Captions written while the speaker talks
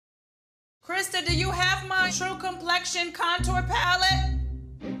Krista, do you have my True Complexion contour palette?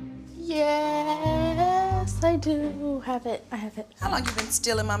 Yes, I do have it. I have it. How long you been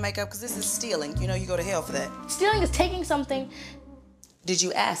stealing my makeup? Because this is stealing. You know you go to hell for that. Stealing is taking something. Did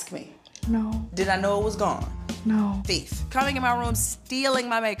you ask me? No. Did I know it was gone? No. Thief. Coming in my room, stealing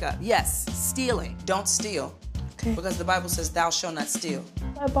my makeup. Yes, stealing. Don't steal. Okay. Because the Bible says thou shalt not steal.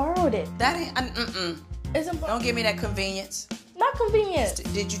 I borrowed it. That ain't, Don't give me that convenience. Not convenient.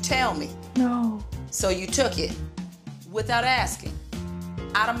 Did you tell me? No. So you took it without asking.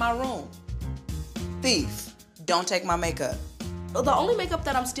 Out of my room. Thief. Don't take my makeup. The only makeup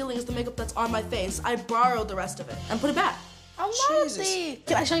that I'm stealing is the makeup that's on my face. I borrowed the rest of it and put it back. I'm not a thief.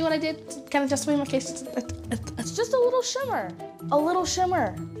 Can I show you what I did? Can I justify my case? It's just a little shimmer. A little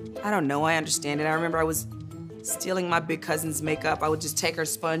shimmer. I don't know. I understand it. I remember I was stealing my big cousin's makeup. I would just take her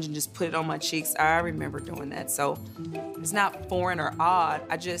sponge and just put it on my cheeks. I remember doing that. So it's not foreign or odd.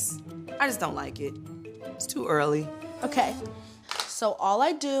 I just don't like it. It's too early. Okay. So all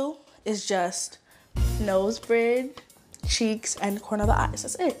I do is just nose bridge, cheeks, and corner of the eyes.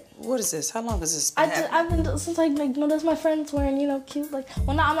 That's it. What is this? How long has this been happening? I've been since there's my friends wearing, cute, well,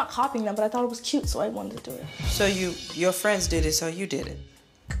 I'm not copying them, but I thought it was cute, so I wanted to do it. So your friends did it, so you did it?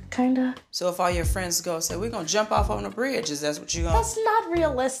 Kinda. So if all your friends go say, we're gonna jump off on a bridge, is that what you gonna? That's not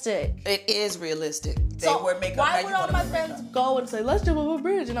realistic. It is realistic. They So wear makeup. why would all my friends go and say, let's jump off a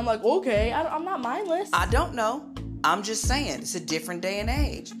bridge? And I'm like, okay, I'm not mindless. I don't know. I'm just saying, it's a different day and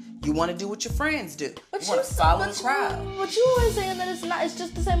age. You want to do what your friends do. But you want to follow the crowd. But you always saying that it's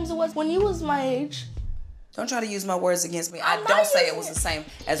just the same as it was when you was my age. Don't try to use my words against me. I don't say it was the same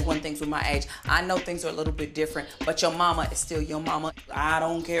as when things were my age. I know things are a little bit different, but your mama is still your mama. I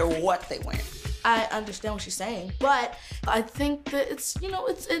don't care what they wear. I understand what she's saying, but I think that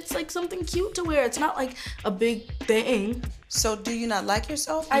it's like something cute to wear. It's not like a big thing. So do you not like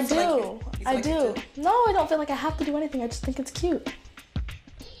yourself? I do. I do. No, I don't feel like I have to do anything. I just think it's cute.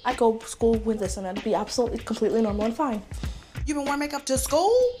 I go to school with this and that'd be absolutely, completely normal and fine. You been wearing makeup to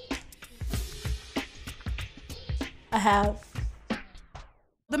school? I have.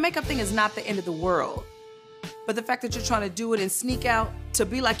 The makeup thing is not the end of the world. But the fact that you're trying to do it and sneak out to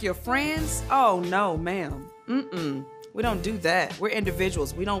be like your friends, oh no, ma'am. We don't do that. We're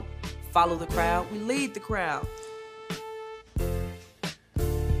individuals. We don't follow the crowd. We lead the crowd.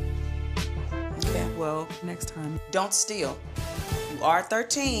 Okay, well, next time, don't steal. You are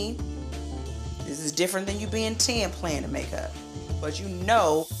 13. This is different than you being 10 playing the makeup. But you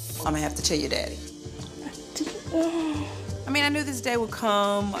know I'm gonna have to tell your daddy. I mean, I knew this day would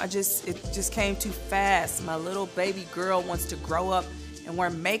come. It just came too fast. My little baby girl wants to grow up and wear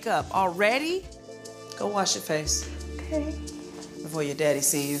makeup already. Go wash your face. Okay. Before your daddy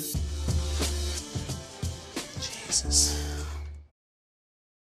see you. Jesus.